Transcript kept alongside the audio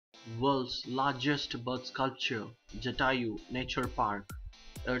World's largest bird sculpture, Jatayu Nature Park,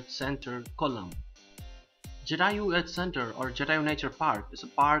 Earth Center, Kollam. Jatayu Earth Center or Jatayu Nature Park is a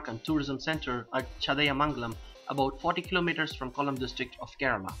park and tourism center at Chadayamangalam, about 40 kilometers from Kollam district of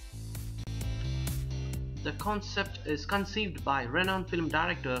Kerala. The concept is conceived by renowned film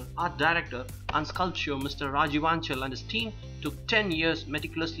director, art director and sculptor Mr. Rajivanchal, and his team took 10 years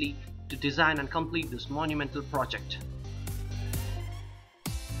meticulously to design and complete this monumental project.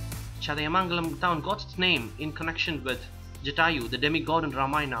 Chadayamangalam town got its name in connection with Jatayu, the demigod in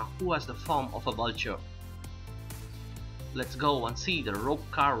Ramayana, who has the form of a vulture. Let's go and see the rope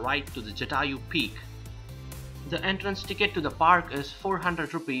car ride to the Jatayu peak. The entrance ticket to the park is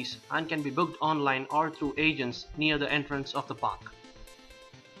 400 rupees and can be booked online or through agents near the entrance of the park.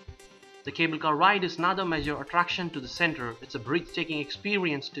 The cable car ride is another major attraction to the center. It's a breathtaking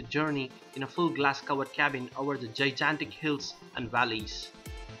experience to journey in a full glass covered cabin over the gigantic hills and valleys.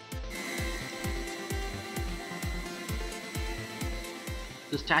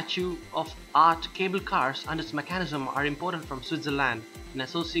 The statue of art cable cars and its mechanism are imported from Switzerland in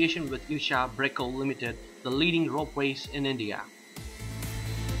association with Usha Breco Limited, the leading ropeways in India.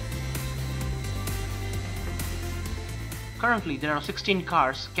 Currently, there are 16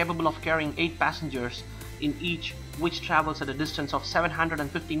 cars capable of carrying 8 passengers in each, which travels at a distance of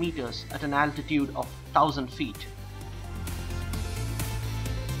 750 meters at an altitude of 1000 feet.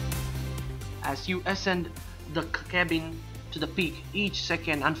 As you ascend the cabin to the peak, each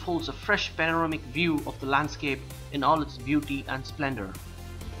second unfolds a fresh panoramic view of the landscape in all its beauty and splendor.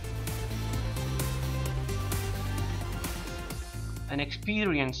 An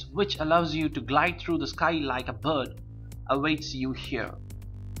experience which allows you to glide through the sky like a bird awaits you here.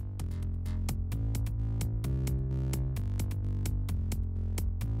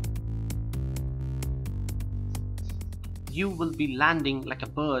 You will be landing like a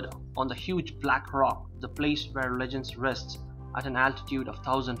bird on the huge black rock, the place where legends rests at an altitude of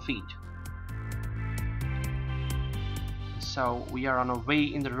 1000 feet. So we are on our way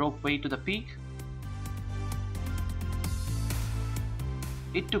in the ropeway to the peak.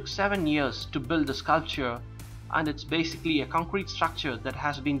 It took 7 years to build the sculpture, and it's basically a concrete structure that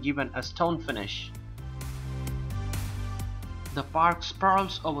has been given a stone finish. The park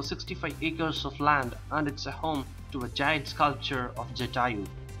sprawls over 65 acres of land, and it's a home to a giant sculpture of Jatayu.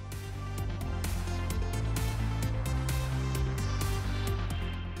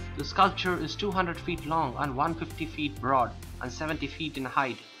 The sculpture is 200 feet long and 150 feet broad and 70 feet in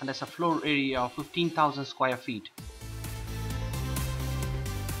height, and has a floor area of 15,000 square feet.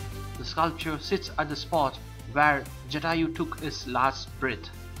 The sculpture sits at the spot where Jatayu took his last breath.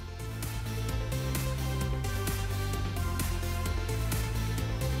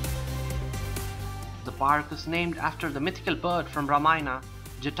 The park is named after the mythical bird from Ramayana,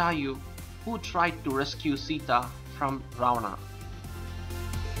 Jatayu, who tried to rescue Siddha from Ravana.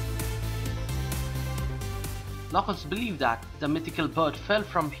 Locals believe that the mythical bird fell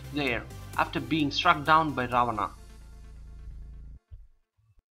from there after being struck down by Ravana.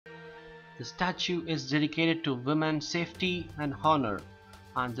 The statue is dedicated to women's safety and honor,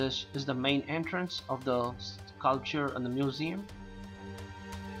 and this is the main entrance of the sculpture and the museum.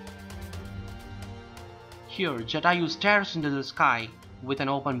 Here, Jatayu stares into the sky with an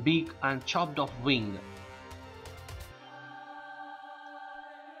open beak and chopped off wing.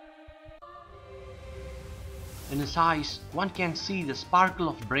 In his eyes, one can see the sparkle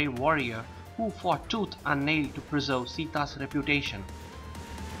of a brave warrior who fought tooth and nail to preserve Sita's reputation.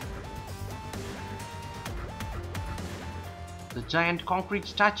 The giant concrete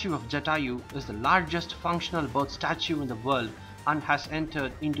statue of Jatayu is the largest functional bird statue in the world and has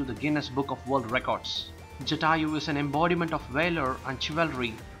entered into the Guinness Book of World Records. Jatayu is an embodiment of valor and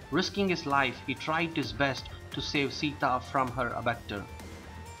chivalry. Risking his life, he tried his best to save Sita from her abductor.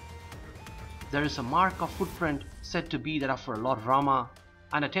 There is a mark of footprint said to be that of Lord Rama,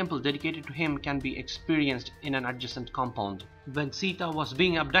 and a temple dedicated to him can be experienced in an adjacent compound. When Sita was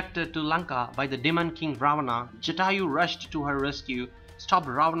being abducted to Lanka by the demon king Ravana, Jatayu rushed to her rescue, stopped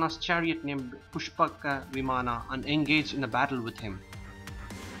Ravana's chariot named Pushpaka Vimana, and engaged in a battle with him.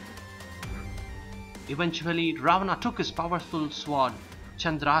 Eventually, Ravana took his powerful sword,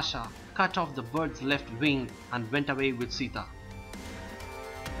 Chandrasha, cut off the bird's left wing and went away with Sita.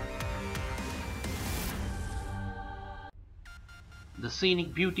 The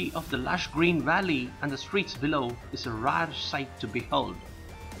scenic beauty of the lush green valley and the streets below is a rare sight to behold.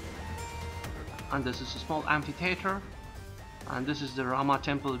 And this is a small amphitheater, and this is the Rama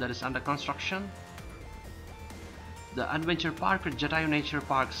temple that is under construction. The adventure park at Jatayu Nature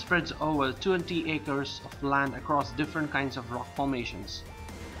Park spreads over 20 acres of land across different kinds of rock formations.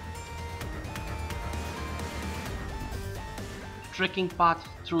 trekking path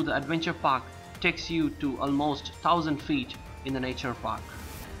through the adventure park takes you to almost 1000 feet in the nature park.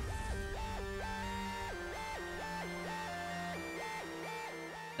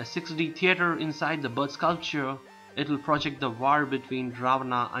 A 6D theater inside the bird sculpture, it will project the war between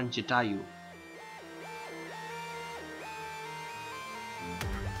Ravana and Jatayu.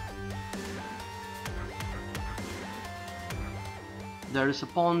 There is a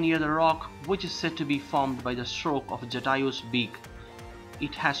pond near the rock which is said to be formed by the stroke of Jatayu's beak.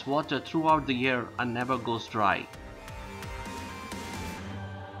 It has water throughout the year and never goes dry.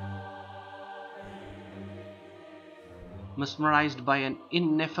 Mesmerized by an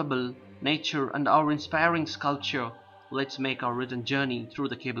ineffable nature and our inspiring sculpture, let's make our return journey through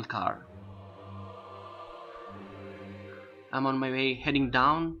the cable car. I'm on my way heading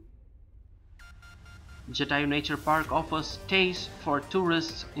down. Jatayu Nature Park offers stays for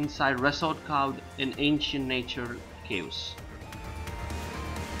tourists inside resort carved in ancient nature caves.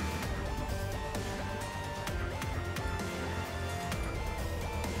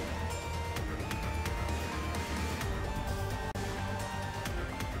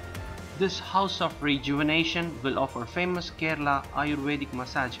 This house of rejuvenation will offer famous Kerala Ayurvedic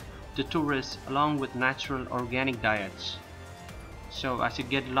massage to tourists along with natural organic diets. So as you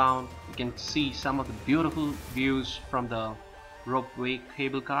get down, you can see some of the beautiful views from the ropeway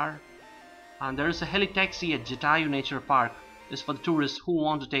cable car. And there is a heli taxi at Jatayu Nature Park. This is for the tourists who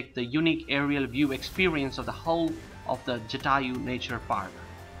want to take the unique aerial view experience of the whole of the Jatayu Nature Park.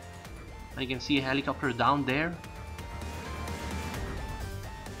 And you can see a helicopter down there.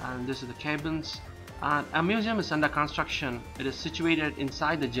 And this is the cabins. And a museum is under construction. It is situated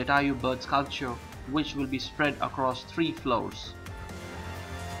inside the Jatayu bird sculpture, which will be spread across 3 floors.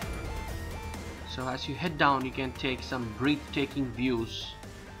 So as you head down, you can take some breathtaking views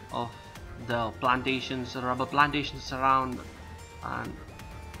of the plantations, the rubber plantations around. And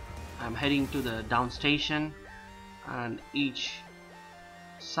I'm heading to the down station, and each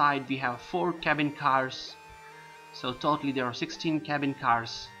side we have 4 cabin cars. So totally there are 16 cabin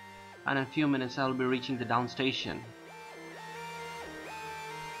cars, and in a few minutes I'll be reaching the down station.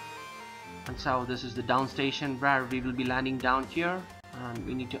 And so this is the down station where we will be landing down here, and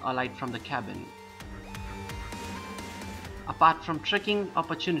we need to alight from the cabin. Apart from trekking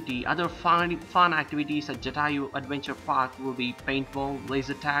opportunity, other fun activities at Jatayu Adventure Park will be paintball,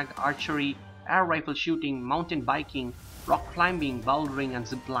 laser tag, archery, air rifle shooting, mountain biking, rock climbing, bouldering and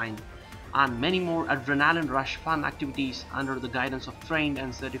zipline, and many more adrenaline rush fun activities under the guidance of trained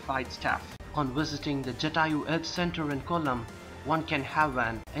and certified staff. On visiting the Jatayu Earth Center in Kollam, one can have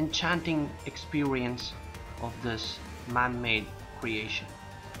an enchanting experience of this man-made creation.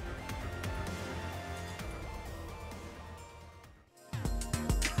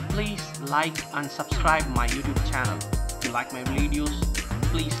 Please like and subscribe my YouTube channel. If you like my videos,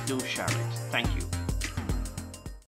 please do share it. Thank you.